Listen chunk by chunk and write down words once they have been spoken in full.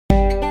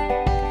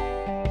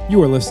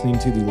You are listening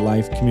to the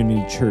Life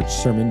Community Church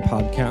Sermon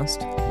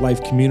Podcast.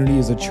 Life Community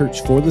is a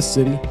church for the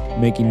city,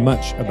 making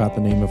much about the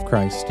name of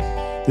Christ.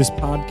 This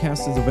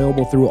podcast is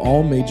available through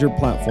all major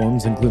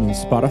platforms, including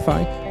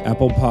Spotify,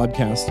 Apple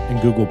Podcasts,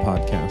 and Google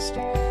Podcasts.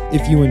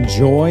 If you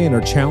enjoy and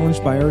are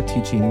challenged by our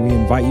teaching, we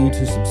invite you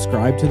to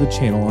subscribe to the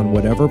channel on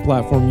whatever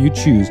platform you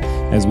choose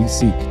as we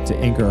seek to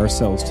anchor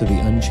ourselves to the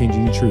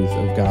unchanging truth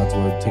of God's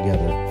Word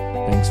together.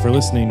 Thanks for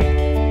listening.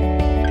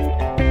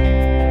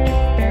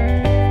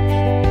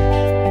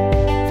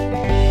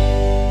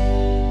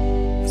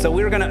 So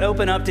we're going to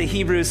open up to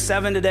Hebrews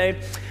 7 today.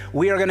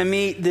 We are going to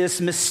meet this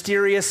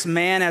mysterious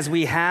man, as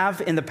we have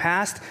in the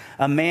past,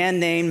 a man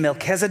named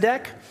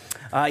Melchizedek.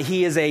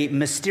 He is a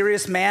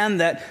mysterious man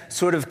that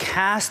sort of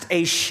cast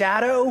a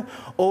shadow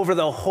over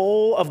the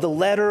whole of the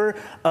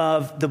letter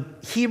of the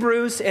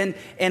Hebrews.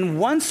 And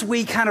once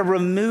we kind of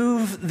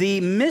remove the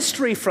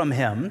mystery from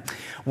him,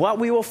 what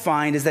we will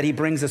find is that he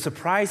brings a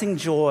surprising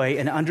joy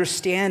and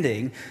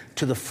understanding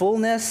to the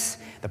fullness,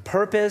 the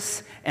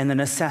purpose, and the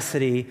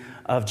necessity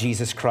of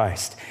Jesus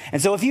Christ.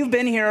 And so if you've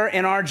been here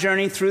in our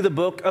journey through the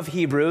book of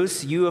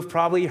Hebrews, you have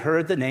probably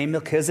heard the name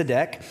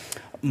Melchizedek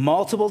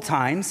multiple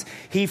times.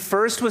 He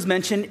first was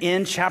mentioned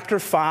in chapter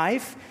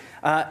 5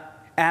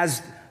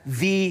 as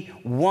the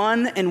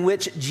one in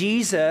which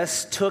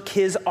Jesus took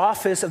his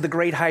office of the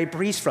great high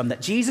priest from,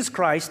 that Jesus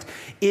Christ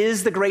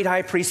is the great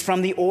high priest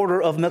from the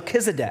order of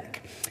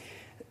Melchizedek.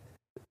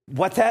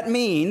 What that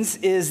means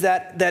is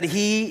that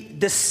he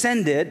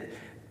descended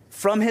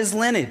from his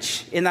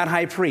lineage in that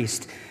high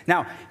priest.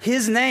 Now,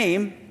 his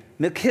name,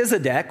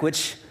 Melchizedek,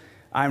 which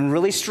I'm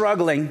really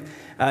struggling,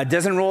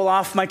 doesn't roll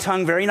off my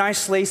tongue very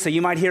nicely, so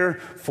you might hear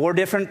 4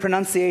 different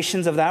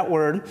pronunciations of that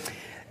word.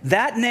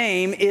 That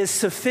name is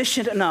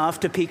sufficient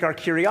enough to pique our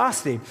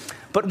curiosity.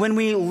 But when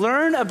we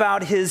learn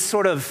about his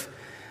sort of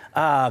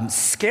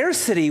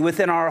scarcity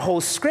within our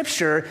whole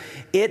scripture,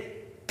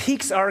 it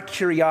piques our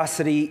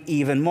curiosity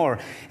even more.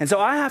 And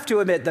so I have to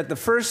admit that the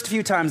first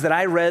few times that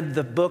I read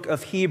the book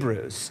of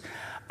Hebrews,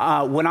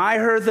 when I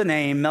heard the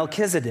name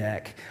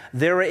Melchizedek,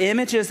 there were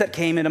images that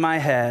came into my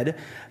head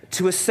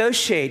to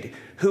associate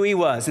who he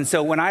was. And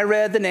so when I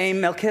read the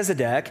name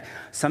Melchizedek,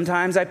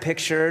 sometimes I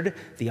pictured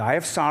the Eye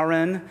of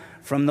Sauron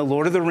from the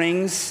Lord of the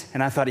Rings,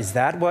 and I thought, is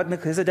that what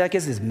Melchizedek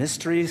is, this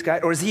mysteries guy?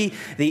 Or is he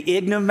the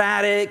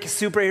enigmatic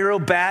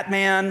superhero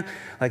Batman?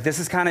 Like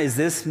is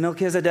this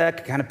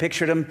Melchizedek? Kind of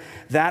pictured him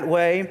that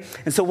way.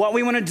 And so what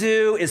we want to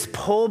do is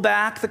pull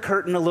back the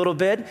curtain a little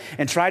bit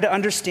and try to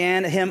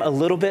understand him a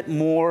little bit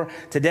more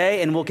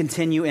today, and we'll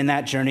continue in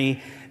that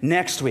journey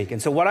next week.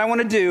 And so what I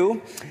want to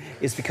do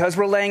is, because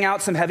we're laying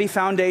out some heavy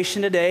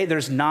foundation today,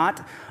 there's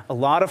not a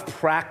lot of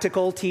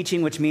practical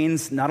teaching, which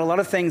means not a lot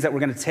of things that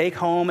we're going to take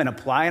home and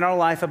apply in our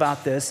life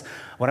about this.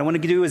 What I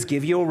want to do is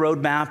give you a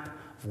roadmap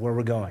of where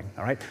we're going,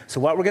 all right?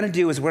 So what we're going to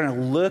do is we're going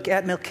to look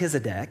at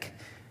Melchizedek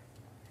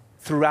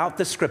throughout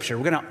the scripture.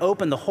 We're going to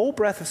open the whole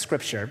breadth of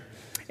scripture,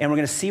 and we're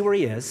going to see where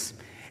he is.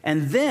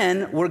 And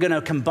then we're going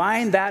to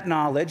combine that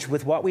knowledge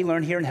with what we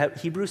learn here in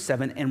Hebrews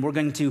 7, and we're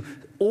going to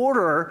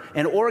order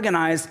and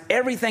organize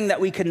everything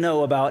that we can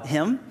know about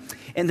him.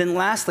 And then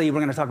lastly, we're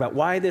going to talk about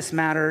why this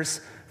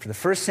matters for the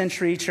first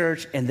century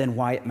church, and then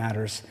why it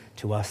matters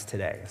to us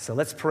today. So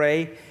let's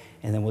pray,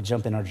 and then we'll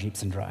jump in our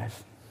Jeeps and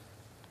drive.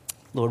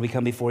 Lord, we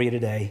come before you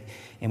today,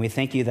 and we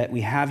thank you that we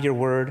have your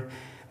word.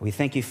 We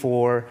thank you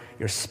for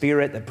your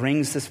spirit that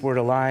brings this word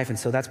alive, and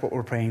so that's what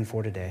we're praying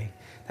for today.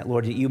 That,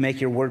 Lord, that you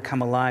make your word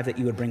come alive, that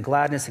you would bring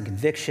gladness and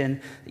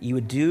conviction, that you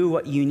would do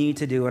what you need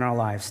to do in our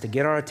lives to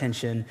get our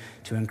attention,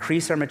 to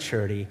increase our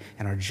maturity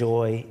and our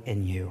joy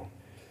in you.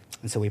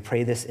 And so we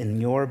pray this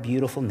in your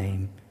beautiful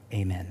name,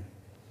 amen.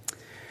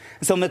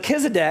 So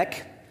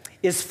Melchizedek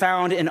is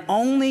found in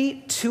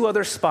only 2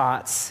 other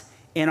spots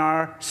in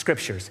our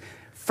scriptures.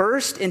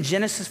 First in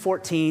Genesis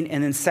 14,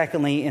 and then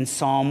secondly in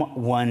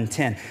Psalm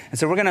 110. And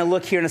so we're going to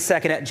look here in a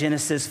second at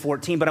Genesis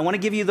 14, but I want to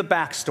give you the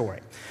backstory.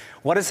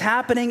 What is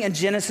happening in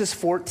Genesis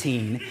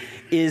 14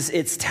 is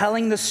it's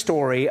telling the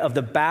story of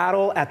the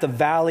battle at the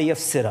Valley of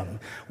Siddim,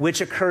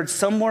 which occurred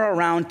somewhere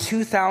around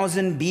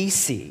 2000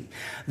 BC.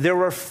 There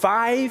were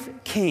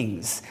 5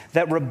 kings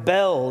that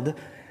rebelled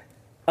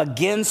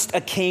against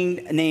a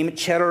king named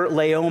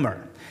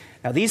Chedorlaomer.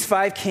 Now, these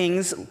 5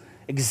 kings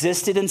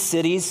existed in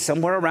cities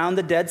somewhere around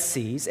the Dead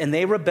Seas, and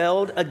they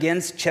rebelled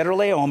against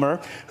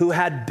Chedorlaomer, who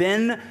had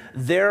been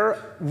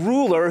their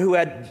ruler, who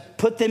had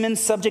put them in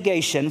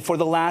subjugation for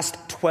the last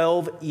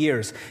 12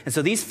 years. And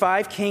so these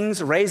 5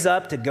 kings raise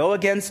up to go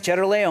against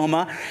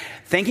Chedorlaomer,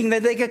 thinking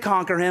that they could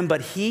conquer him,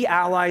 but he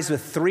allies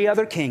with 3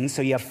 other kings.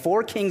 So you have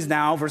 4 kings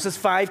now versus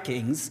 5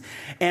 kings.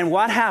 And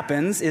what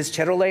happens is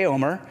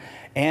Chedorlaomer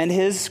and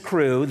his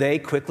crew, they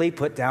quickly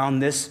put down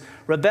this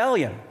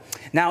rebellion.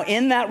 Now,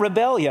 in that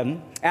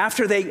rebellion,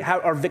 after they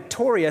are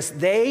victorious,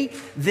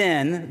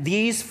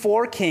 these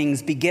 4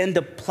 kings begin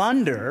to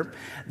plunder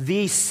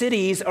the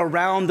cities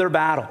around their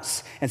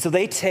battles. And so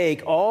they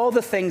take all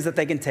the things that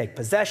they can take,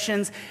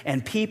 possessions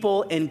and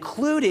people,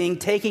 including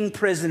taking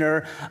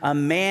prisoner a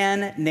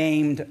man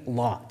named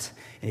Lot.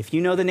 And if you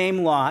know the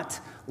name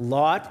Lot,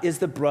 Lot is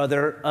the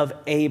brother of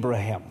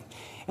Abraham.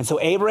 And so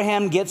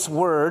Abraham gets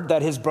word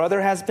that his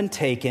brother has been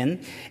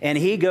taken, and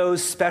he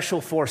goes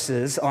special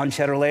forces on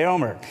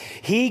Chedorlaomer.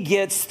 He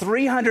gets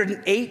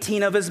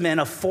 318 of his men,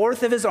 a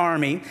fourth of his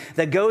army,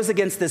 that goes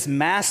against this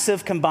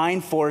massive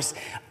combined force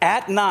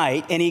at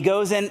night, and he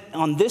goes in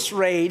on this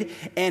raid,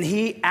 and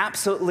he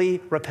absolutely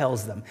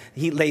repels them.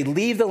 They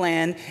leave the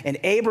land, and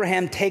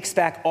Abraham takes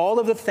back all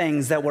of the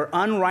things that were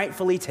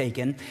unrightfully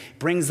taken,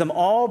 brings them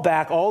all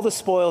back, all the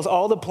spoils,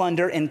 all the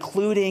plunder,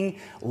 including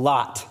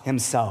Lot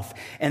himself.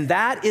 And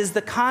that is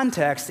the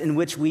context in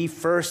which we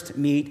first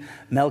meet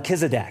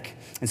Melchizedek.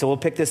 And so we'll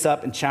pick this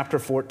up in chapter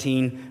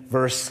 14,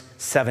 verse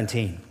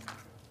 17.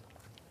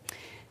 It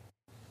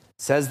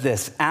says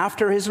this: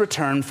 after his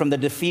return from the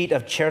defeat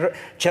of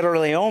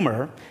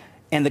Chedorlaomer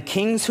and the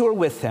kings who were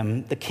with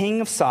him, the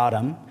king of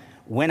Sodom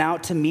went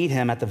out to meet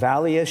him at the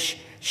valley of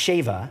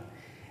Sheva,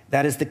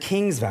 that is the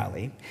king's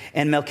valley,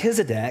 and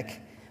Melchizedek,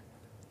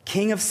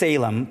 king of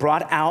Salem,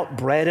 brought out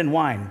bread and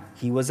wine.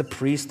 He was a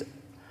priest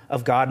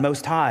of God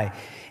Most High.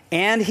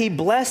 And he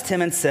blessed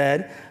him and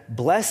said,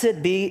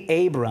 "Blessed be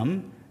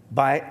Abram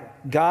by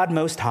God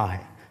Most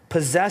High,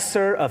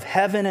 possessor of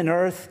heaven and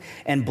earth,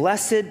 and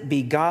blessed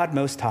be God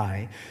Most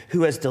High,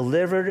 who has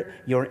delivered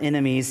your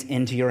enemies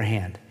into your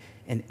hand."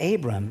 And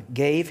Abram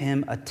gave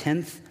him a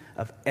tenth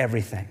of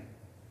everything.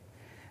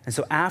 And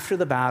so after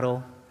the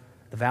battle,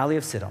 the valley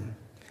of Siddim,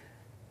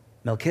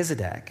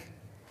 Melchizedek,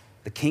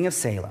 the king of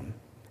Salem,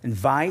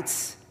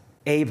 invites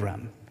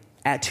Abram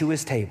to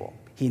his table.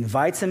 He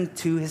invites him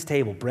to his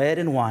table, bread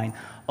and wine,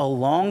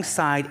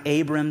 alongside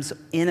Abram's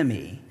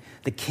enemy,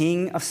 the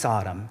king of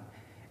Sodom.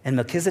 And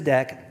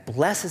Melchizedek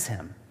blesses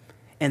him.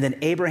 And then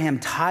Abraham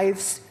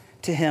tithes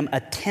to him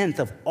a tenth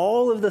of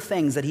all of the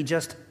things that he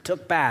just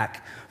took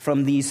back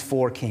from these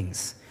four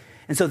kings.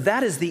 And so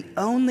that is the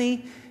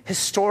only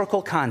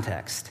historical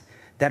context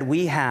that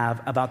we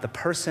have about the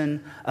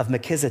person of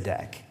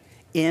Melchizedek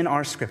in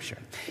our scripture.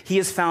 He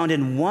is found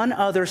in one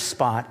other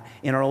spot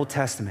in our Old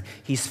Testament.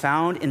 He's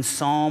found in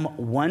Psalm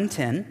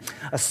 110,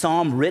 a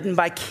psalm written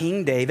by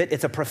King David.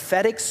 It's a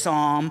prophetic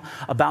psalm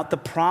about the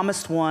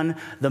promised one,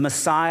 the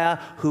Messiah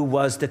who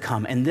was to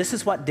come. And this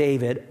is what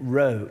David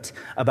wrote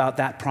about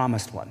that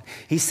promised one.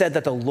 He said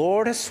that the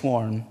Lord has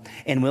sworn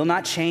and will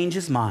not change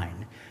his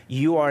mind.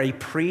 You are a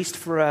priest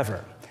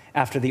forever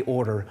after the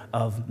order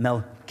of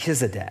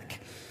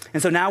Melchizedek.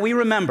 And so now we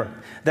remember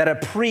that a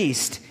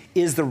priest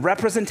is the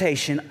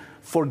representation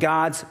for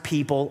God's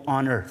people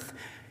on earth.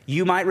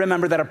 You might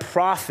remember that a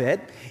prophet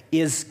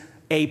is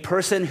a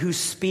person who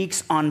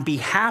speaks on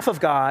behalf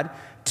of God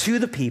to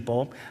the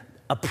people.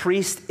 A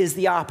priest is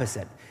the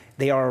opposite.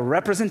 They are a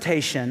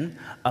representation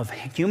of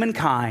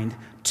humankind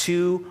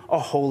to a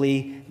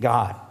holy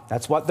God.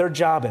 That's what their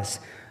job is.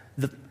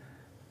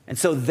 And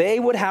so they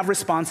would have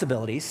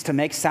responsibilities to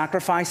make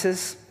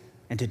sacrifices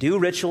and to do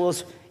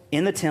rituals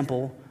in the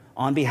temple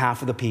on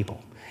behalf of the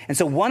people. And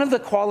so one of the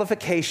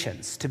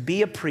qualifications to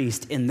be a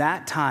priest in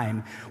that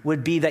time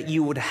would be that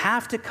you would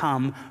have to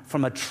come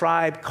from a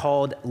tribe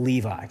called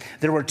Levi.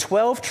 There were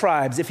 12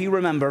 tribes, if you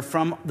remember,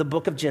 from the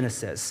book of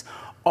Genesis.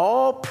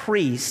 All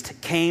priests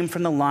came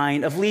from the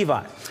line of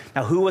Levi.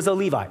 Now, who was a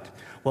Levite?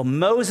 Well,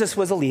 Moses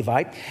was a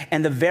Levite,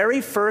 and the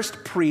very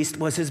first priest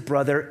was his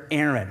brother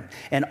Aaron.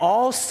 And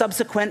all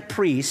subsequent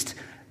priests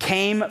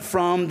came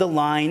from the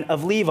line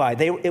of Levi.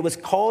 It was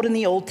called in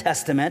the Old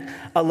Testament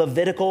a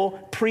Levitical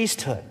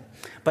priesthood.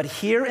 But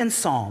here in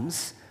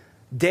Psalms,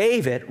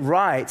 David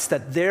writes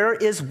that there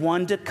is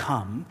one to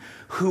come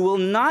who will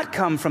not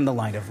come from the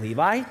line of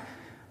Levi,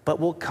 but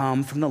will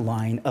come from the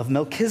line of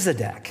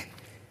Melchizedek.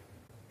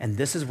 And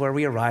this is where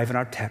we arrive in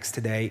our text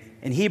today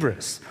in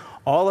Hebrews.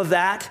 All of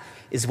that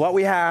is what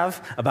we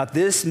have about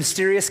this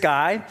mysterious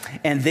guy.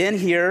 And then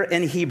here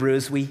in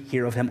Hebrews, we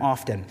hear of him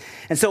often.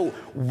 And so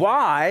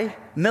why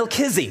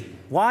Melchizedek?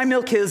 Why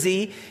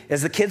Melchizedek,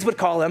 as the kids would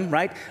call him,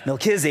 right?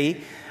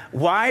 Melchizedek.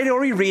 Why are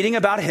we reading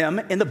about him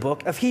in the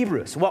book of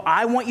Hebrews? Well,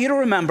 I want you to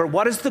remember,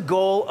 what is the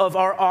goal of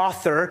our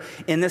author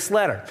in this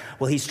letter?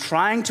 Well, he's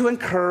trying to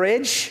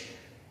encourage,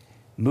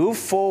 move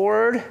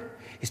forward.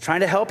 He's trying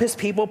to help his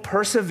people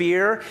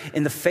persevere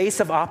in the face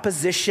of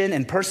opposition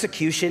and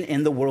persecution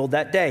in the world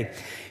that day.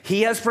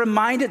 He has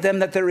reminded them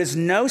that there is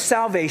no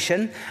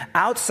salvation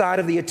outside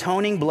of the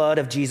atoning blood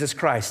of Jesus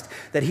Christ,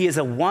 that he is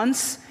a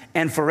once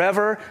and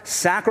forever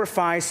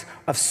sacrifice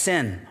of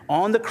sin.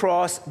 On the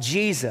cross,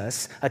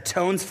 Jesus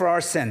atones for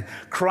our sin.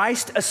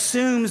 Christ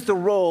assumes the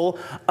role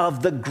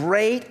of the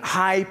great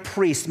high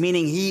priest,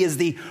 meaning he is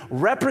the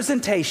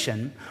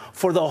representation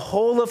for the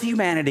whole of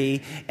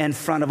humanity in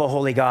front of a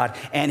holy God.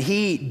 And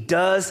he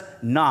does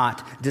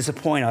not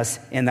disappoint us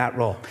in that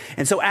role.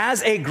 And so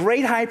as a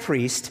great high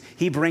priest,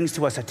 he brings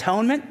to us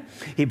atonement,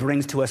 he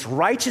brings to us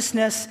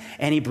righteousness,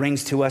 and he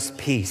brings to us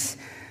peace.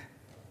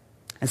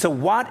 And so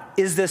what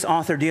is this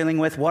author dealing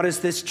with? What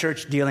is this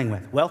church dealing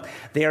with? Well,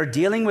 they are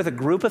dealing with a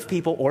group of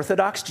people,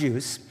 Orthodox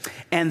Jews,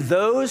 and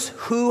those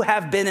who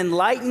have been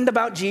enlightened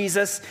about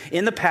Jesus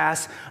in the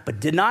past, but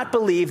did not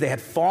believe, they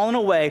had fallen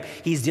away.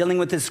 He's dealing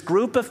with this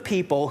group of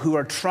people who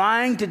are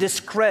trying to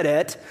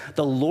discredit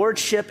the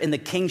lordship and the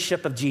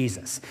kingship of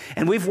Jesus.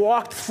 And we've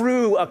walked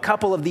through a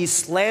couple of these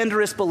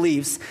slanderous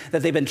beliefs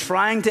that they've been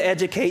trying to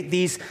educate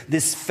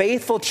this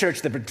faithful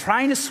church. They've been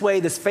trying to sway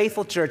this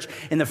faithful church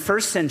in the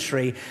first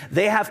century.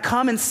 They have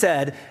come and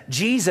said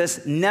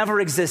Jesus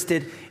never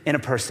existed in a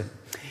person.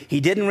 He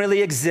didn't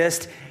really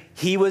exist.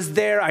 He was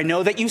there. I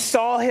know that you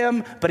saw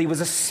him, but he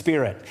was a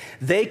spirit.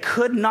 They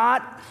could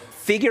not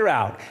figure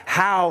out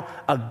how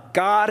a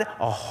God,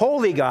 a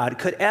holy God,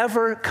 could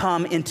ever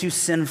come into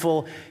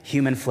sinful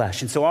human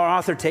flesh. And so our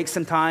author takes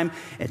some time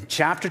in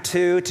chapter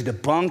 2 to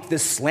debunk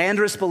this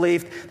slanderous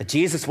belief that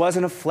Jesus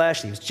wasn't of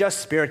flesh, he was just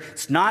spirit.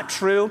 It's not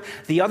true.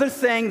 The other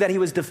thing that he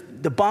was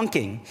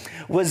debunking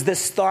was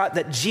this thought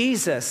that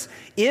Jesus,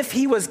 if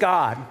he was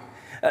God,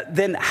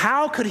 then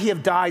how could he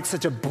have died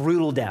such a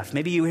brutal death?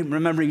 Maybe you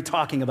remember you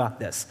talking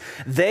about this.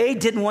 They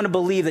didn't want to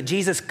believe that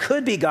Jesus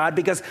could be God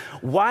because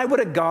why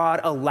would a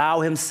God allow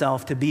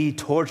himself to be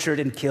tortured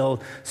and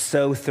killed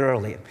so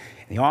thoroughly? And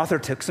the author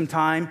took some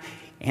time,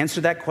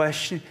 answered that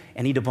question,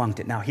 and he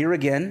debunked it. Now here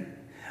again,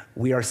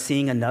 we are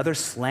seeing another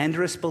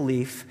slanderous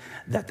belief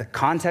that the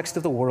context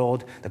of the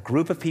world, the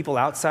group of people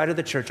outside of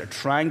the church are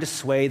trying to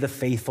sway the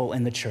faithful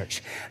in the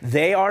church.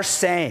 They are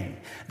saying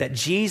that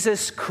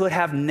Jesus could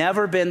have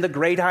never been the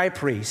great high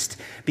priest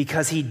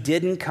because he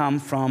didn't come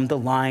from the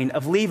line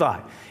of Levi.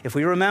 If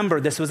we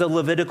remember, this was a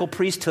Levitical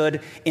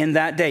priesthood in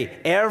that day.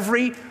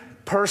 Every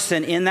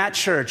person in that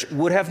church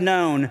would have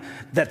known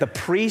that the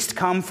priest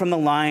come from the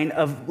line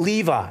of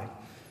Levi.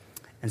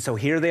 And so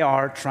here they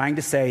are trying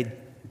to say,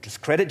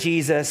 discredit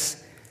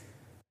Jesus,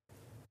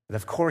 but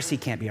of course he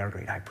can't be our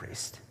great high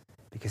priest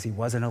because he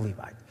wasn't a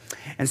Levite.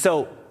 And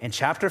so in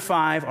chapter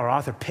 5, our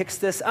author picks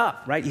this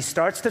up, right? He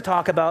starts to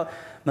talk about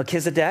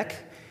Melchizedek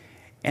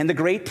and the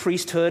great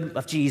priesthood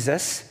of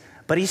Jesus,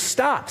 but he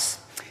stops.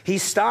 He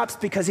stops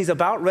because he's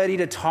about ready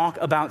to talk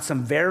about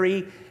some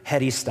very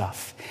heady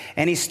stuff.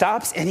 And he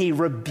stops and he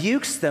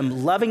rebukes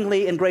them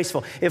lovingly and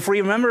graceful. If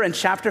we remember in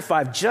chapter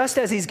 5, just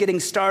as he's getting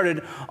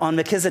started on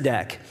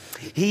Melchizedek,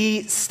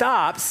 he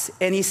stops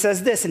and he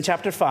says this in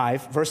chapter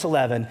 5, verse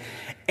 11,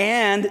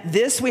 and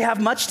this we have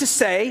much to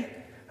say.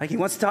 Like he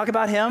wants to talk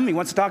about him, he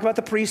wants to talk about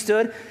the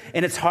priesthood,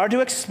 and it's hard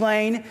to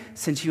explain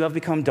since you have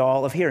become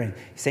dull of hearing.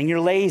 He's saying you're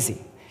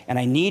lazy. And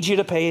I need you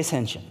to pay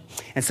attention.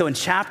 And so in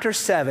chapter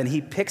 7,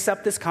 he picks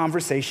up this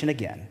conversation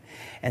again.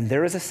 And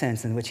there is a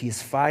sense in which he is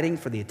fighting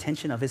for the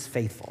attention of his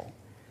faithful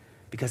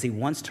because he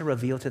wants to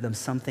reveal to them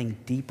something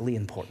deeply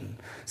important,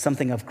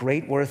 something of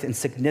great worth and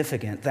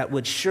significant that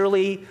would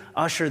surely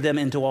usher them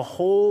into a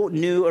whole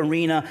new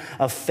arena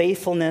of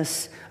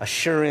faithfulness,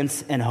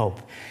 assurance, and hope.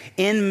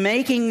 In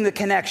making the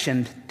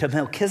connection to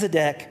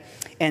Melchizedek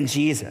and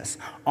Jesus,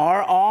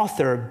 our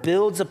author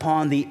builds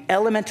upon the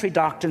elementary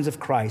doctrines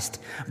of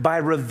Christ by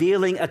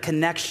revealing a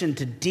connection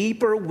to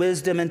deeper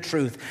wisdom and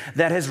truth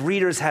that his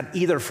readers have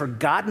either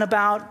forgotten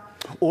about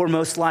or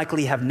most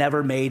likely have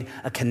never made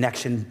a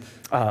connection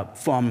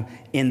from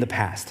in the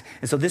past.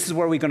 And so this is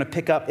where we're going to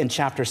pick up in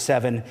chapter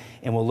 7,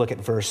 and we'll look at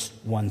verse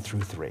 1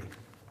 through 3.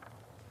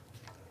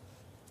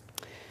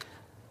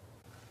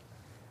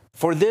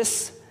 For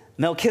this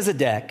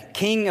Melchizedek,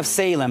 king of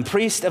Salem,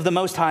 priest of the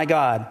Most High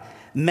God,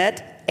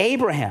 met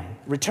Abraham,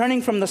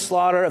 returning from the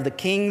slaughter of the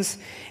kings,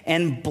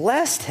 and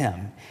blessed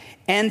him.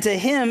 And to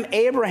him,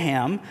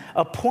 Abraham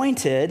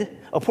apportioned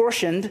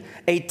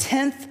a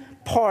 10th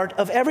part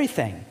of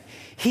everything.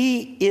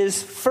 He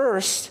is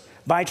first,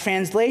 by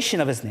translation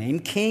of his name,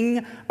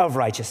 King of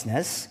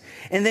Righteousness.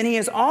 And then he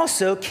is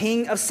also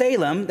King of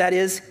Salem, that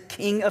is,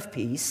 King of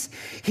Peace.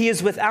 He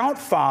is without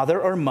father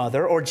or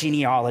mother or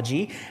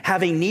genealogy,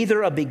 having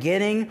neither a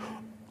beginning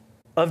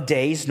of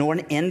days nor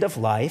an end of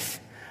life.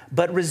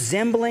 But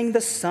resembling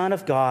the Son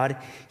of God,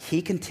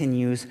 he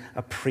continues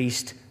a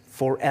priest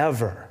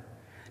forever.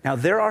 Now,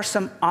 there are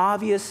some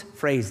obvious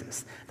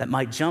phrases that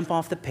might jump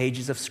off the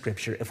pages of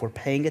Scripture if we're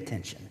paying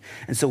attention.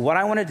 And so what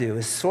I want to do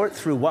is sort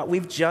through what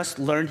we've just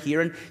learned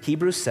here in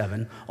Hebrews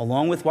 7,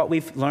 along with what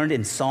we've learned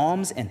in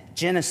Psalms and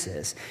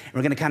Genesis. And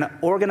we're going to kind of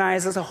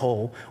organize as a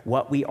whole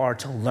what we are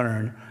to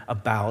learn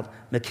about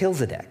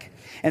Melchizedek.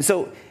 And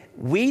so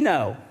we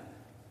know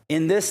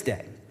in this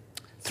day,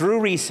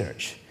 through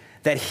research,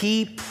 that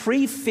he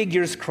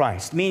prefigures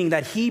Christ, meaning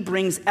that he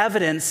brings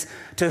evidence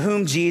to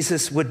whom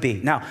Jesus would be.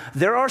 Now,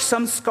 there are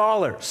some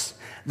scholars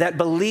that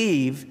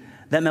believe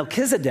that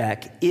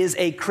Melchizedek is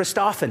a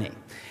Christophany.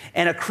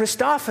 And a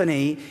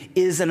Christophany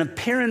is an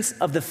appearance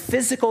of the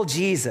physical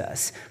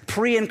Jesus,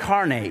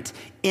 pre-incarnate,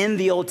 in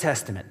the Old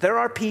Testament. There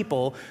are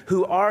people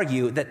who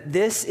argue that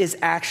this is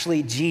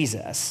actually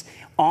Jesus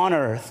on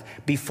earth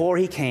before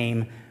he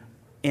came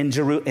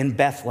in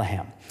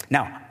Bethlehem.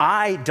 Now,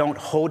 I don't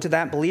hold to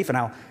that belief, and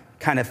I'll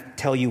kind of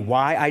tell you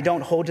why I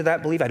don't hold to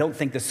that belief. I don't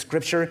think the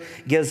Scripture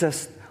gives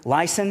us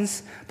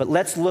license, but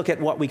let's look at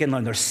what we can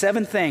learn. There's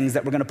 7 things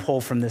that we're going to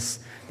pull from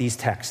these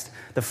texts.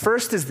 The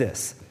first is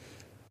this.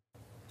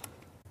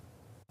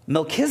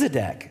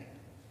 Melchizedek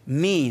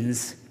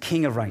means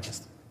king of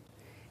righteousness.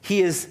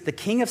 He is the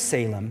king of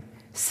Salem.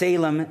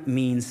 Salem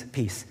means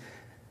peace.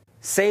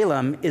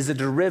 Salem is a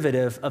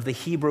derivative of the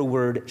Hebrew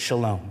word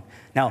shalom.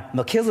 Now,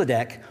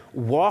 Melchizedek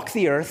walked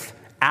the earth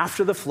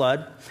after the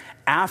flood,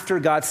 after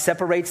God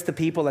separates the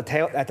people at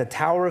the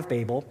Tower of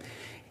Babel.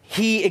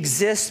 He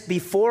exists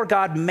before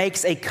God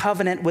makes a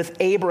covenant with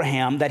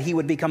Abraham that he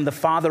would become the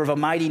father of a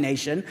mighty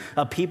nation,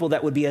 a people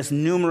that would be as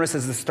numerous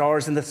as the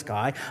stars in the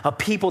sky, a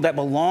people that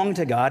belong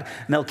to God.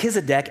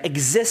 Melchizedek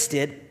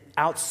existed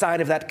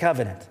outside of that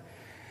covenant.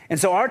 And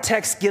so our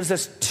text gives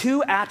us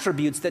 2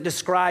 attributes that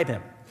describe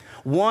him.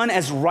 One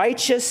as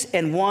righteous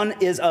and one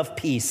is of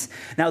peace.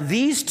 Now,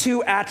 these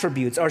 2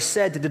 attributes are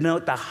said to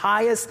denote the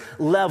highest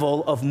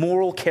level of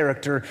moral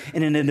character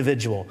in an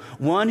individual.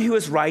 One who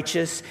is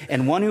righteous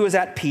and one who is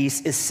at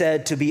peace is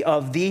said to be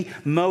of the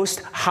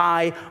most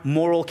high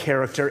moral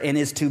character and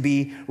is to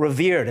be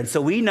revered. And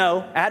so we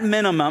know, at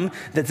minimum,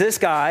 that this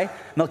guy,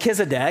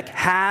 Melchizedek,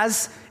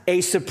 has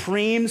a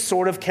supreme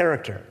sort of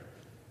character.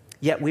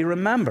 Yet we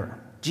remember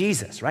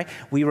Jesus, right?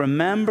 We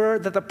remember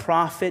that the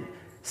prophet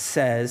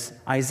says,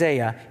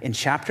 Isaiah, in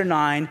chapter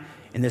 9,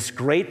 in this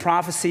great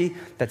prophecy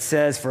that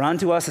says, for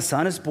unto us a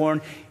son is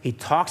born, he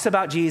talks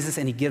about Jesus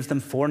and he gives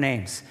them 4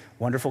 names.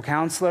 Wonderful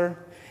Counselor,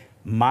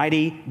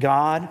 Mighty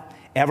God,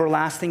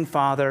 Everlasting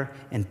Father,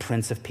 and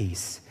Prince of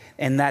Peace.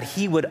 And that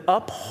he would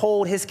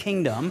uphold his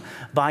kingdom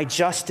by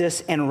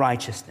justice and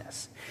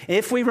righteousness.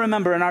 If we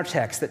remember in our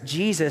text that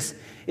Jesus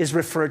is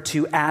referred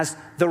to as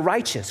the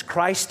righteous,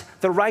 Christ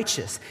the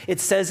righteous. It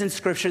says in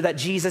Scripture that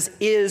Jesus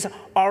is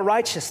our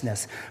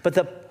righteousness. But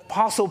the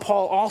Apostle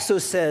Paul also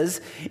says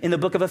in the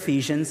book of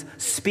Ephesians,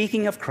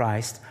 speaking of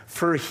Christ,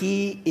 for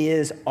he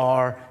is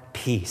our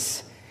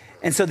peace.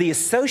 And so the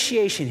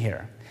association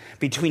here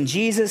between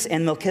Jesus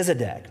and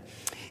Melchizedek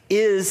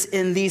is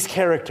in these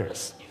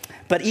characters.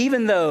 But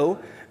even though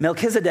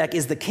Melchizedek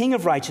is the king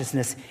of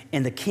righteousness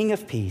and the king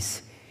of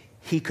peace,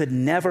 he could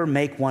never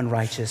make one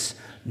righteous,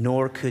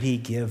 nor could he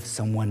give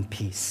someone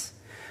peace.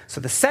 So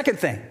the second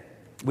thing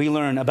we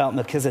learn about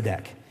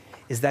Melchizedek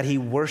is that he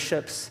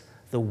worships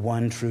the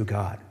one true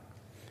God.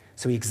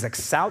 So he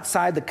exists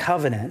outside the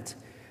covenant,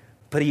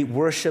 but he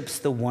worships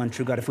the one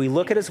true God. If we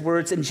look at his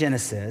words in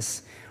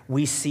Genesis,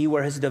 we see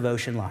where his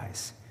devotion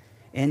lies.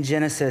 In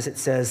Genesis, it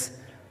says,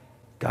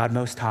 God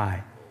Most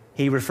High.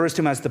 He refers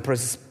to him as the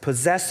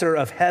possessor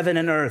of heaven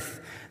and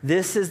earth.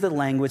 This is the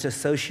language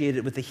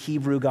associated with the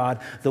Hebrew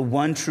God, the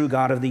one true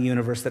God of the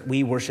universe that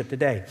we worship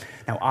today.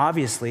 Now,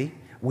 obviously,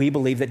 we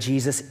believe that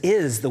Jesus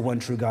is the one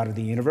true God of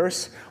the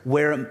universe,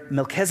 where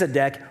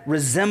Melchizedek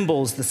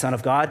resembles the Son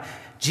of God.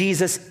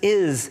 Jesus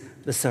is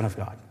the Son of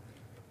God.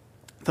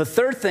 The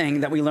third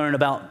thing that we learn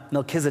about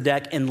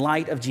Melchizedek in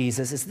light of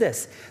Jesus is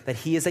this, that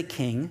he is a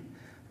king,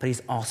 but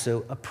he's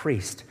also a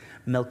priest.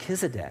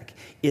 Melchizedek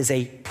is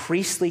a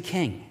priestly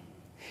king.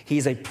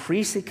 He's a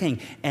priestly king,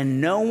 and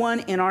no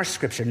one in our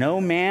scripture,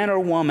 no man or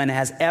woman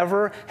has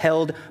ever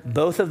held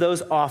both of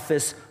those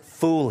offices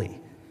fully.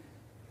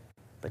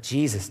 But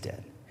Jesus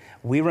did.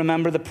 We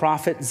remember the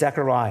prophet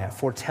Zechariah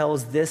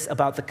foretells this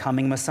about the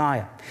coming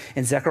Messiah.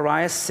 In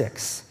Zechariah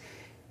 6,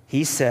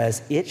 he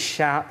says, it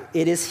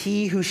is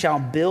he who shall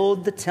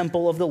build the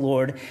temple of the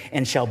Lord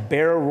and shall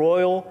bear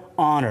royal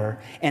honor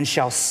and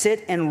shall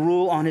sit and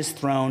rule on his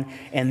throne,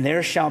 and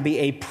there shall be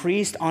a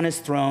priest on his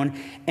throne,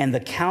 and the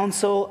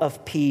counsel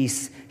of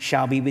peace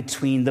shall be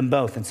between them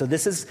both. And so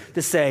this is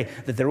to say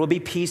that there will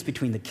be peace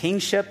between the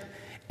kingship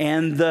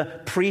and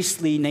the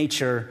priestly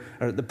nature,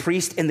 or the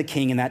priest and the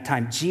king in that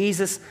time.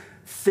 Jesus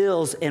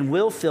fills and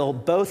will fill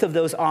both of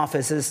those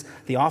offices,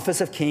 the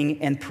office of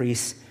king and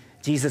priest.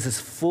 Jesus is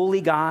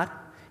fully God.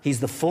 He's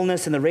the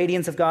fullness and the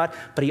radiance of God,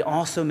 but he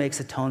also makes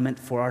atonement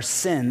for our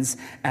sins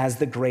as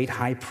the great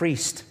high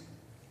priest.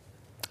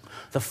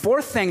 The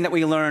fourth thing that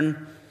we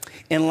learn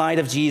in light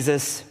of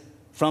Jesus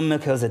from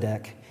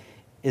Melchizedek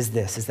is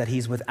this, is that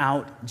he's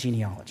without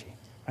genealogy,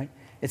 right?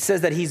 It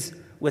says that he's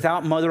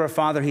without mother or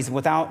father, he's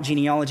without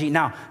genealogy.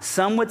 Now,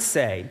 some would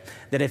say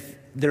that if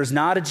there's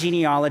not a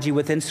genealogy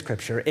within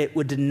Scripture, it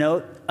would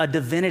denote a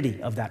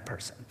divinity of that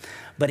person.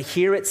 But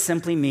here it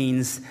simply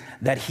means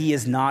that he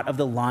is not of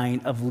the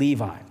line of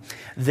Levi.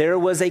 There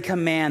was a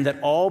command that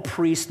all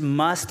priests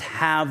must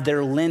have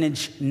their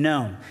lineage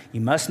known.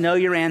 You must know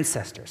your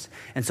ancestors.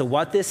 And so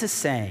what this is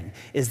saying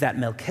is that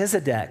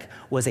Melchizedek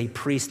was a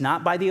priest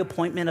not by the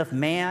appointment of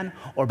man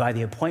or by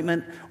the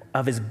appointment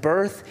of his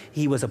birth.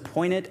 He was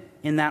appointed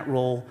in that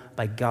role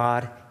by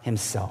God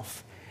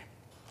himself.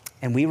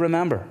 And we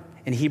remember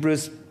in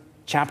Hebrews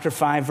chapter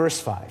 5,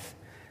 verse 5,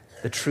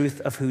 the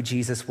truth of who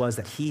Jesus was,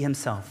 that he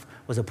himself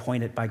was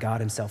appointed by God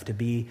himself to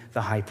be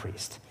the high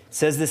priest. It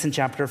says this in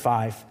chapter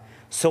 5,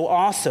 so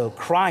also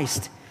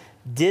Christ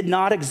did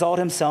not exalt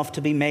himself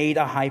to be made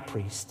a high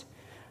priest,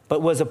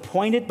 but was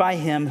appointed by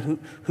him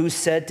who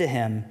said to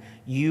him,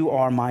 you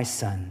are my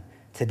son,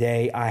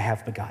 today I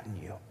have begotten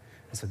you.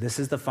 And so this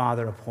is the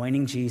Father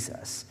appointing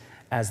Jesus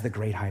as the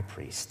great high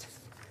priest.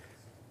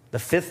 The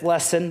fifth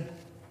lesson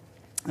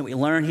that we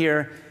learn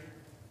here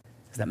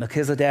is that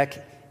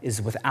Melchizedek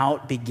is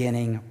without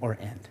beginning or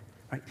end.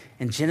 Right?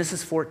 In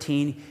Genesis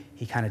 14,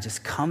 he kind of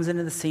just comes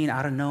into the scene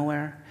out of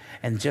nowhere,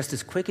 and just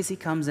as quick as he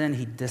comes in,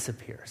 he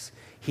disappears.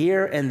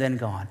 Here and then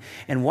gone.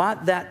 And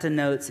what that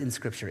denotes in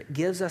Scripture, it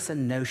gives us a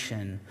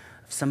notion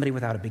of somebody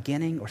without a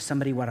beginning or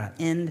somebody without an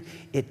end.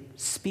 It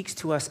speaks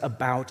to us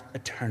about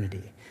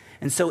eternity.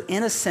 And so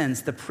in a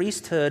sense, the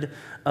priesthood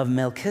of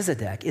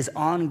Melchizedek is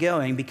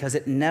ongoing because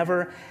it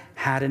never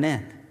had an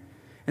end.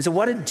 And so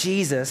what did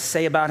Jesus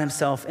say about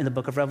himself in the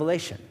book of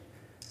Revelation?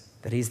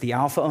 That he's the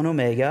Alpha and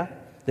Omega,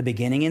 the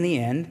beginning and the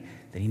end,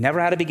 that he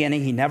never had a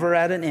beginning, he never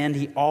had an end,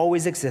 he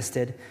always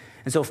existed.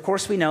 And so, of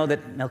course, we know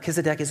that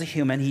Melchizedek is a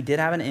human. He did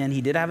have an end,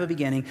 he did have a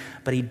beginning,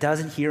 but he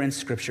doesn't here in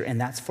Scripture, and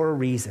that's for a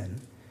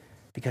reason,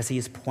 because he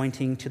is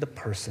pointing to the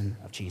person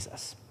of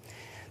Jesus.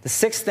 The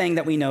sixth thing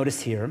that we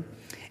notice here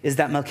is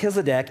that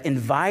Melchizedek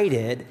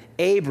invited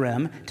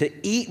Abram to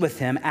eat with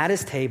him at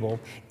his table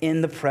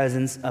in the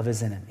presence of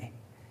his enemy.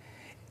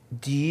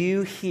 Do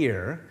you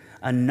hear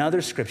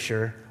another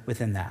scripture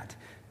within that?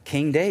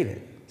 King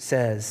David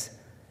says,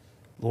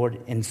 Lord,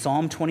 in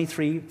Psalm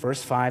 23,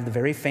 verse 5, the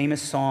very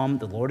famous psalm,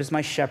 the Lord is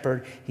my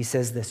shepherd, he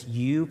says this,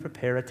 you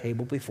prepare a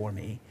table before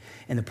me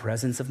in the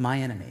presence of my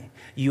enemy.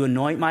 You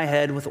anoint my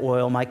head with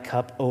oil, my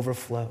cup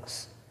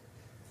overflows.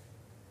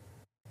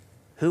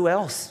 Who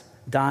else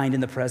dined in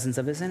the presence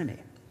of his enemy?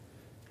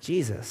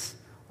 Jesus,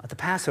 at the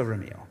Passover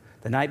meal,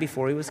 the night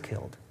before he was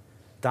killed,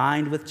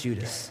 dined with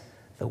Judas,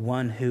 the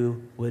one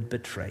who would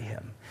betray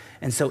him.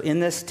 And so in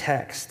this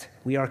text,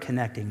 we are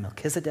connecting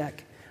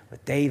Melchizedek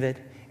with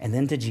David, and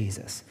then to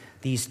Jesus,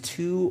 these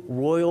two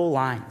royal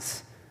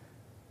lines.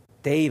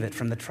 David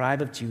from the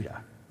tribe of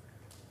Judah,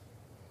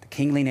 the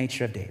kingly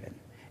nature of David,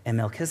 and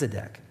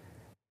Melchizedek,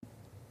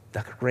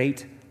 the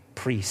great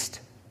priest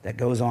that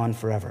goes on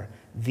forever.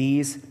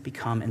 These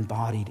become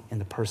embodied in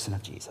the person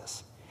of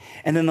Jesus.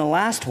 And then the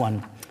last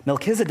one,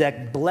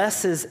 Melchizedek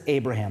blesses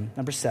Abraham,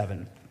 number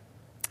 7,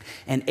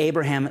 and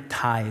Abraham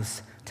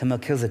tithes to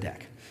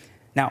Melchizedek.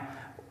 Now,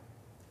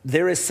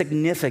 there is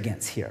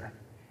significance here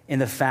in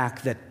the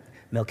fact that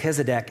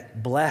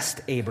Melchizedek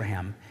blessed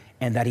Abraham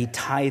and that he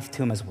tithed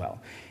to him as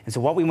well. And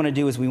so what we want to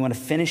do is we want to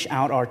finish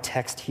out our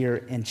text here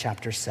in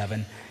chapter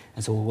 7.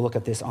 And so we'll look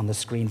at this on the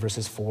screen,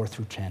 verses 4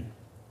 through 10.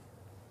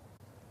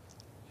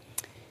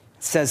 It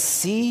says,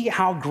 see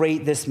how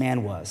great this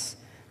man was,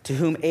 to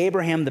whom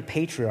Abraham the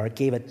patriarch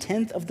gave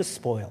 1/10 of the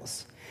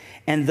spoils.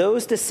 And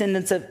those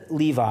descendants of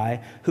Levi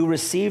who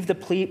received the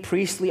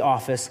priestly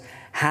office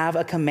have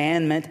a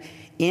commandment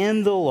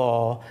in the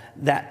law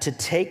that to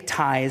take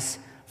tithes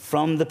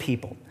from the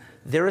people.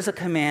 There is a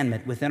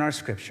commandment within our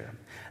scripture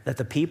that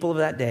the people of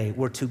that day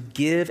were to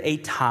give a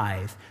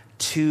tithe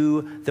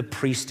to the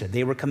priesthood.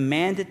 They were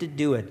commanded to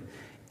do it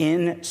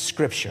in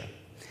scripture.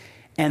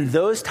 And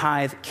those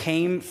tithes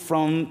came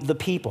from the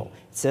people.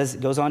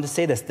 It goes on to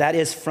say this, that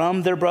is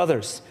from their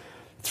brothers.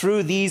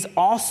 Through these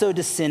also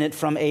descended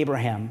from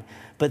Abraham.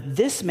 But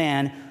this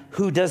man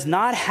who does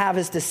not have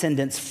his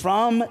descendants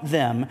from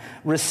them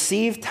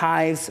received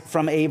tithes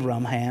from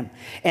Abraham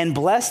and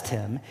blessed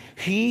him,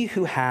 he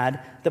who had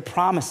the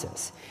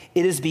promises.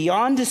 It is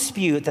beyond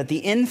dispute that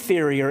the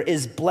inferior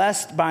is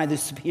blessed by the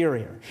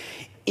superior.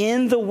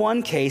 In the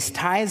one case,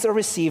 tithes are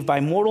received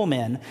by mortal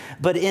men,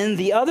 but in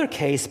the other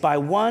case, by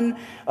one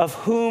of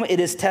whom it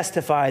is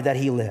testified that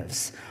he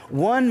lives.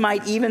 One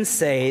might even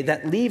say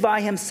that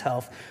Levi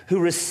himself, who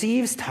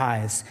receives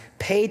tithes,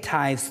 paid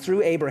tithes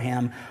through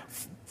Abraham,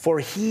 for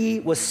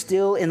he was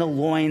still in the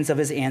loins of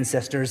his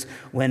ancestors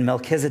when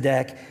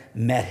Melchizedek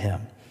met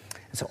him.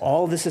 And so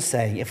all this is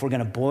saying, if we're going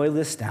to boil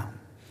this down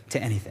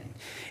to anything,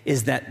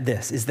 is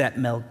that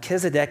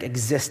Melchizedek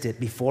existed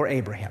before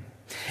Abraham.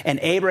 And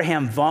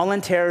Abraham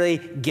voluntarily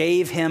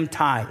gave him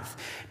tithe.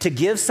 To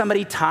give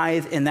somebody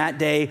tithe in that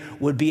day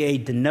would be a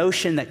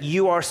denotion that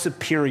you are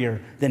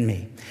superior than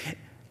me.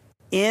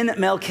 In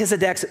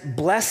Melchizedek's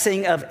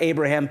blessing of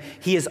Abraham,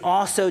 he is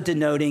also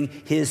denoting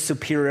his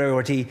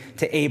superiority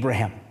to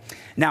Abraham.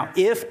 Now,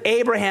 if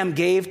Abraham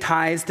gave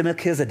tithes to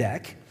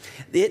Melchizedek,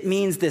 it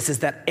means this is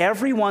that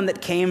everyone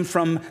that came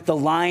from the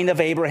line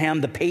of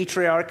Abraham, the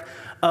patriarch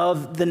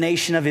of the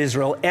nation of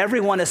Israel,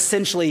 everyone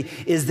essentially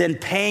is then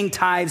paying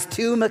tithes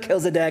to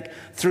Melchizedek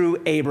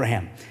through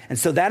Abraham. And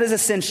so that is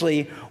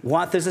essentially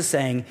what this is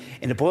saying.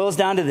 And it boils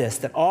down to this,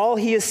 that all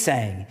he is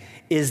saying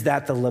is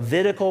that the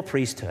Levitical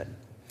priesthood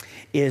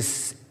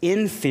is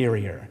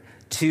inferior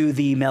to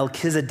the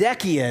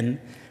Melchizedekian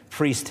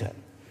priesthood.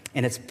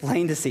 And it's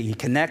plain to see. He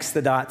connects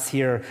the dots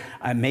here.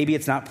 Maybe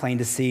it's not plain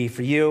to see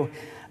for you.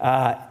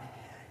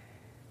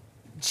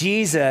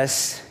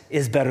 Jesus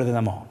is better than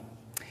them all.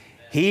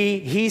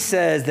 He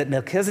says that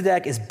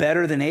Melchizedek is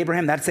better than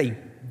Abraham. That's a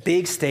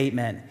big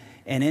statement.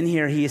 And in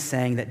here, he is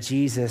saying that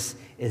Jesus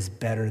is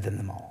better than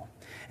them all.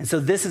 And so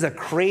this is a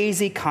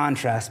crazy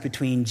contrast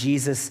between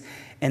Jesus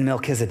and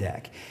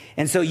Melchizedek.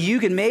 And so you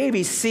can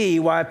maybe see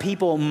why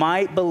people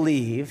might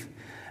believe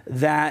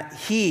that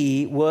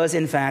he was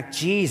in fact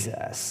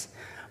Jesus.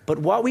 But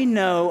what we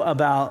know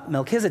about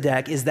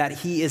Melchizedek is that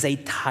he is a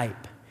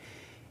type.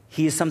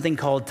 He is something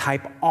called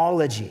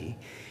typology.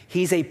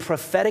 He's a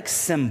prophetic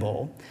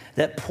symbol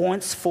that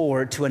points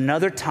forward to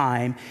another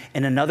time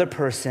and another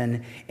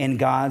person in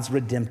God's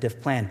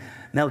redemptive plan.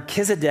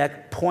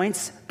 Melchizedek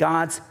points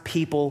God's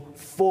people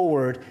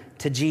forward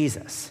to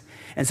Jesus.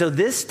 And so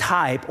this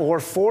type or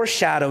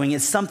foreshadowing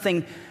is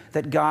something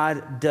that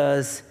God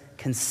does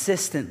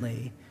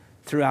consistently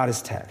throughout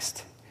his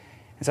text.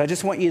 And so I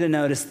just want you to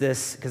notice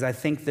this because I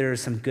think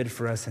there's some good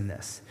for us in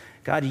this.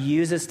 God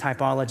uses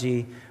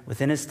typology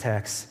within his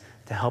text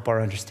to help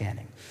our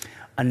understanding.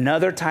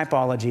 Another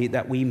typology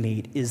that we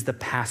meet is the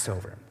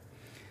Passover.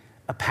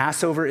 A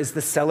Passover is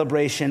the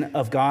celebration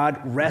of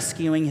God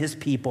rescuing his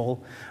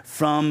people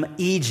from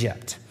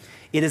Egypt.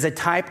 It is a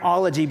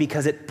typology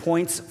because it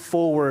points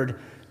forward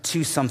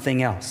to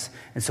something else.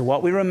 And so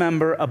what we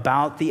remember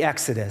about the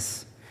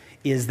Exodus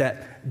is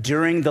that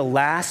during the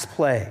last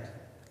plague,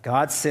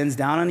 God sends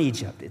down on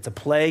Egypt. It's a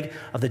plague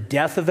of the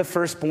death of the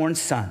firstborn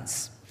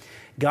sons.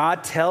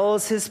 God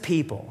tells his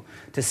people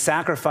to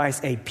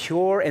sacrifice a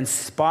pure and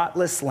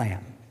spotless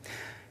lamb,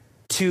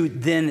 to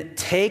then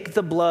take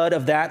the blood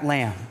of that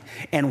lamb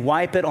and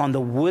wipe it on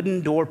the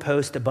wooden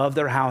doorpost above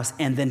their house,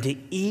 and then to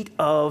eat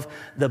of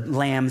the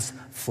lamb's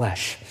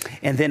flesh.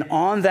 And then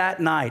on that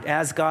night,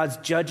 as God's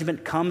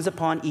judgment comes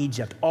upon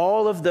Egypt,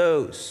 all of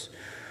those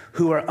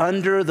who are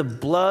under the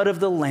blood of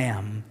the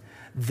lamb,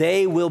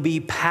 they will be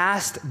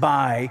passed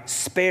by,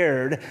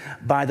 spared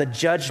by the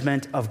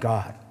judgment of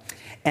God.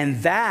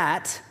 And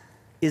that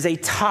is a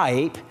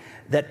type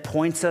that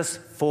points us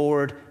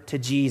forward to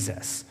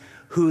Jesus,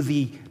 who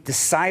the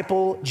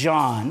disciple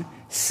John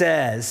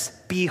says,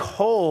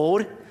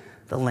 "Behold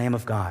the Lamb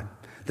of God,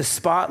 the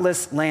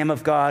spotless Lamb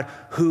of God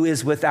who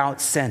is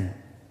without sin,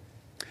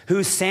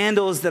 whose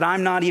sandals that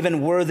I'm not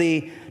even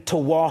worthy to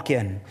walk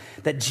in."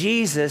 That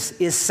Jesus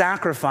is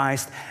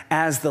sacrificed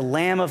as the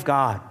Lamb of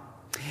God,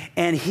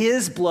 and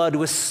his blood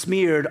was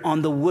smeared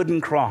on the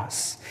wooden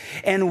cross.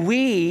 And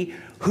we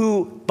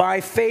who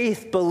by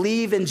faith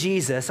believe in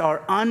Jesus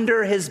are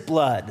under his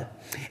blood,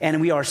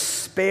 and we are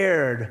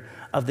spared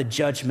of the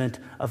judgment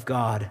of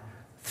God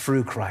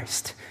through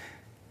Christ.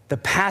 The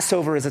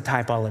Passover is a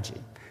typology.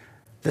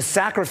 The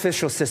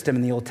sacrificial system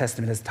in the Old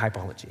Testament is a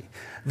typology.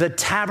 The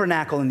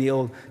tabernacle in the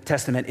Old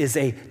Testament is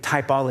a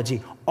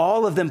typology.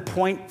 All of them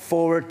point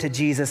forward to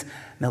Jesus.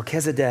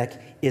 Melchizedek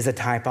is a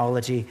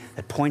typology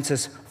that points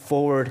us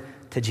forward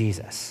to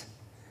Jesus.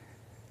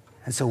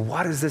 And so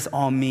what does this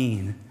all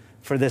mean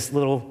for this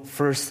little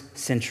first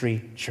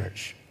century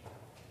church?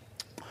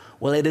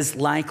 Well, it is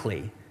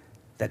likely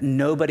that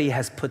nobody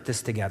has put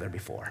this together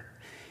before.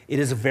 It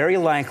is very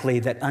likely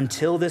that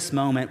until this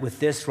moment with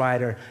this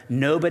writer,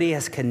 nobody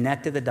has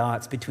connected the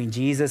dots between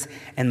Jesus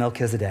and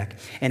Melchizedek.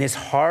 And his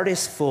heart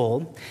is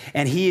full,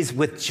 and he is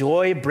with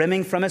joy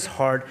brimming from his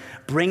heart,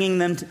 bringing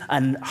them to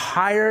a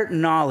higher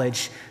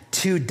knowledge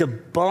to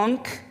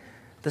debunk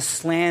the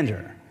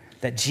slander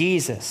that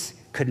Jesus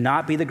could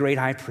not be the great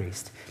high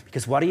priest.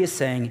 Because what he is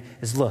saying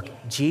is, look,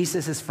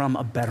 Jesus is from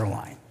a better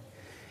line.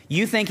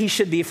 You think he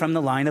should be from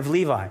the line of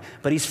Levi,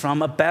 but he's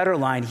from a better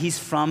line. He's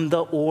from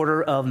the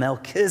order of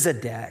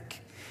Melchizedek.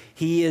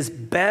 He is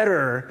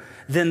better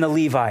than the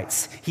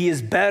Levites. He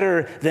is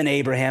better than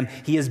Abraham.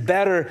 He is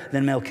better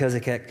than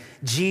Melchizedek.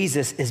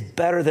 Jesus is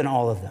better than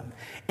all of them.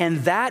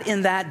 And that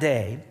in that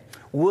day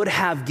would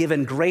have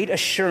given great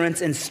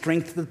assurance and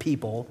strength to the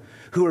people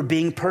who were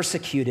being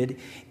persecuted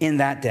in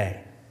that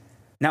day.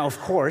 Now, of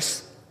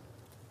course,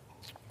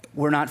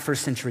 we're not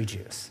first century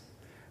Jews.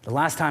 The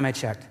last time I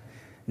checked,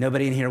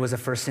 nobody in here was a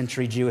first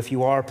century Jew. If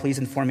you are, please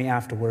inform me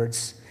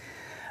afterwards.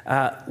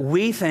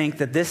 We think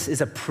that this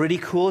is a pretty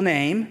cool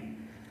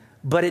name,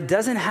 but it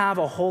doesn't have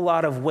a whole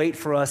lot of weight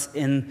for us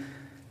in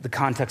the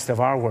context of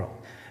our world.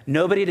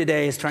 Nobody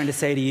today is trying to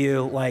say to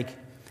you, like,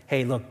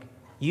 hey, look,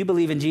 you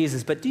believe in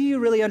Jesus, but do you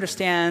really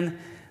understand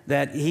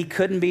that he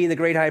couldn't be the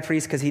great high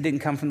priest because he didn't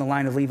come from the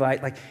line of Levi?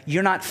 Like,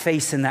 you're not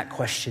facing that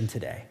question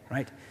today,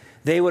 right?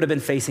 They would have been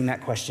facing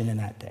that question in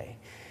that day.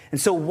 And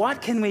so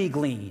what can we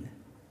glean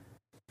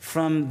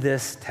from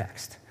this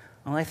text?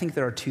 Well, I think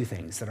there are two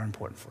things that are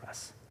important for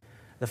us.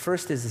 The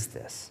first is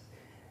this,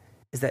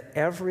 is that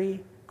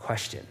every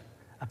question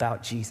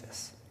about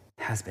Jesus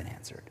has been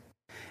answered.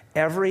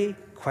 Every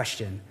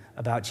question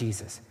about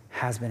Jesus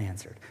has been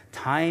answered.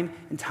 Time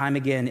and time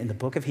again in the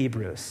book of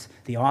Hebrews,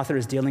 the author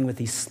is dealing with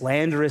these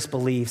slanderous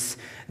beliefs,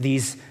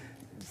 these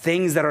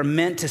things that are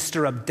meant to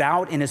stir up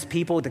doubt in his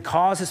people, to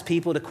cause his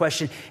people to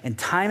question. And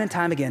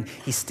time again,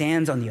 he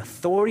stands on the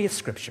authority of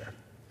Scripture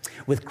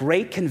with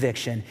great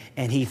conviction,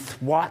 and he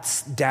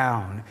thwats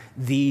down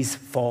these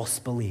false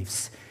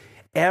beliefs.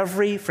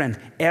 Every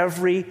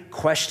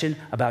question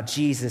about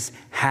Jesus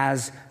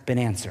has been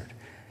answered.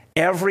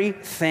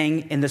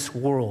 Everything in this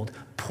world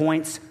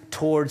points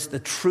towards the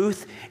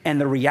truth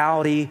and the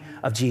reality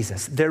of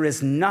Jesus. There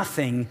is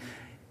nothing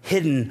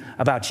hidden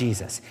about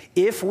Jesus.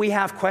 If we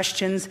have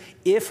questions,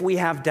 if we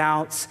have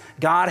doubts,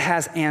 God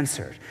has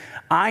answered.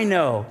 I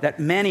know that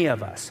many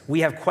of us,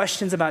 we have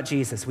questions about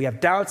Jesus, we have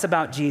doubts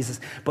about Jesus,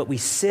 but we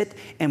sit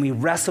and we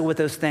wrestle with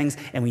those things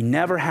and we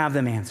never have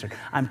them answered.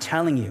 I'm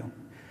telling you,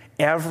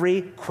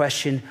 every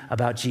question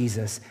about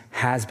Jesus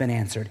has been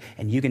answered,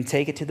 and you can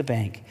take it to the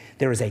bank.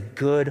 There is a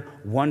good,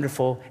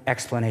 wonderful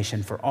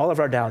explanation for all of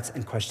our doubts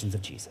and questions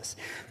of Jesus.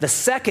 The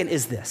second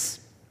is this.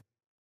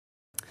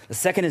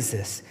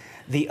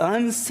 The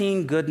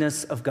unseen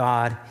goodness of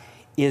God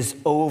is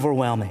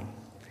overwhelming.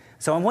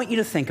 So I want you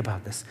to think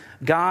about this.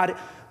 God,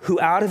 who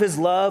out of his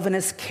love and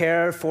his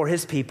care for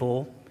his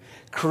people,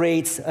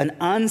 creates an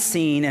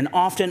unseen and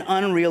often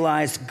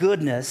unrealized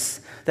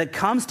goodness that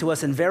comes to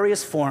us in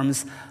various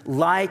forms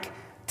like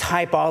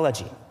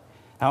typology.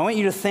 Now, I want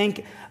you to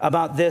think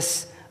about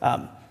this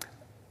kind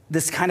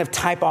of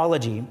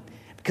typology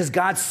because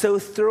God so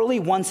thoroughly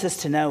wants us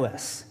to know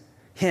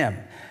him,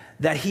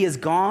 that he has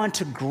gone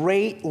to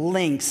great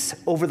lengths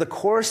over the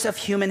course of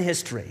human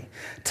history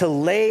to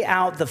lay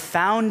out the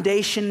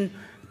foundational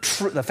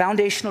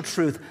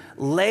truth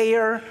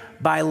layer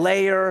by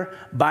layer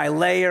by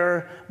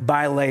layer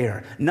by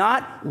layer.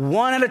 Not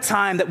one at a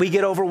time that we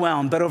get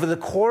overwhelmed, but over the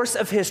course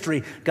of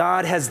history,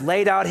 God has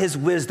laid out his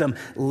wisdom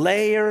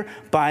layer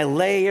by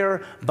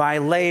layer by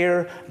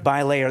layer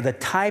by layer. The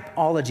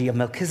typology of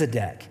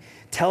Melchizedek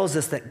tells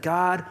us that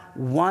God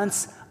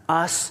wants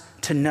us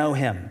to know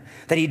him,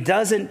 that he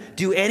doesn't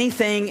do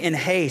anything in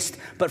haste,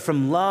 but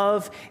from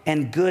love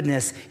and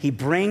goodness, he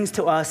brings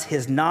to us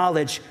his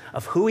knowledge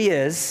of who he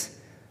is,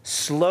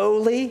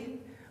 slowly,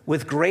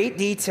 with great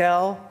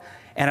detail,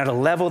 and at a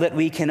level that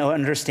we can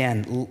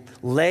understand,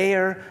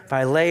 layer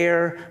by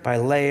layer by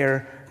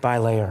layer by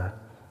layer.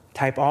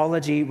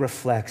 Typology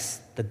reflects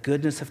the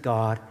goodness of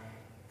God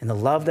and the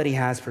love that he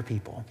has for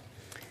people.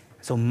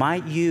 So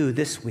might you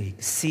this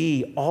week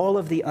see all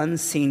of the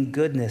unseen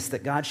goodness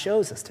that God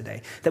shows us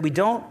today that we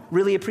don't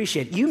really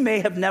appreciate. You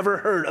may have never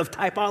heard of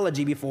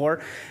typology before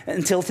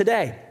until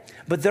today,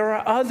 but there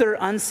are other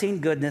unseen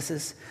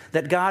goodnesses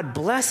that God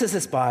blesses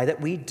us by that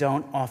we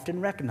don't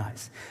often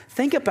recognize.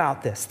 Think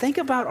about this. Think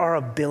about our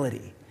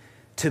ability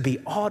to be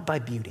awed by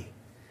beauty.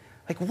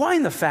 Like, why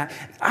in the fact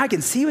I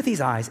can see with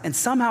these eyes and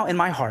somehow in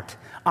my heart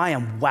I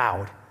am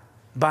wowed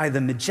by the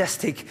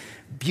majestic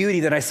beauty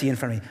that I see in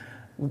front of me.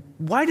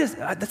 Why does,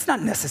 that's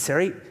not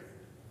necessary.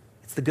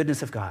 It's the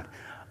goodness of God.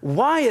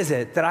 Why is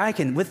it that I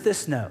can, with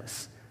this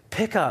nose,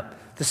 pick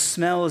up the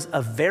smells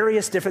of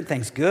various different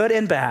things, good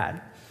and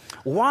bad?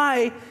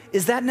 Why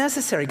is that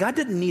necessary? God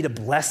didn't need to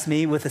bless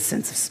me with a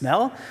sense of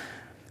smell,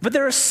 but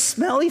there are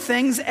smelly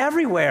things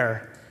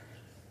everywhere,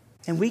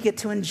 and we get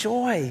to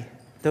enjoy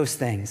those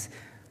things.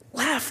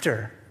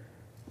 Laughter.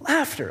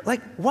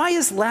 Like, why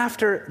is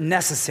laughter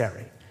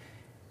necessary?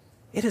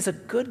 It is a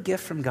good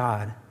gift from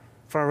God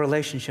for our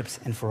relationships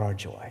and for our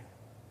joy.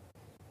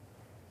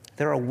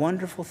 There are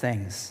wonderful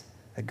things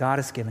that God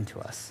has given to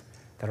us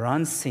that are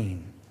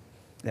unseen,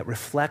 that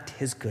reflect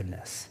his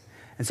goodness.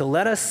 And so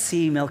let us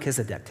see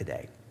Melchizedek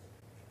today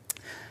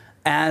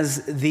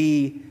as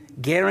the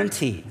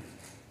guarantee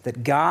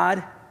that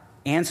God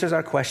answers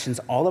our questions,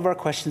 all of our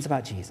questions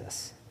about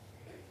Jesus,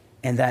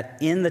 and that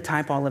in the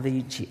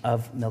typology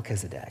of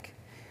Melchizedek,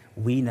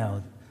 we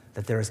know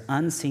that there is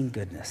unseen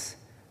goodness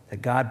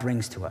that God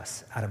brings to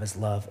us out of his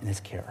love and his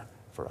care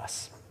for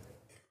us.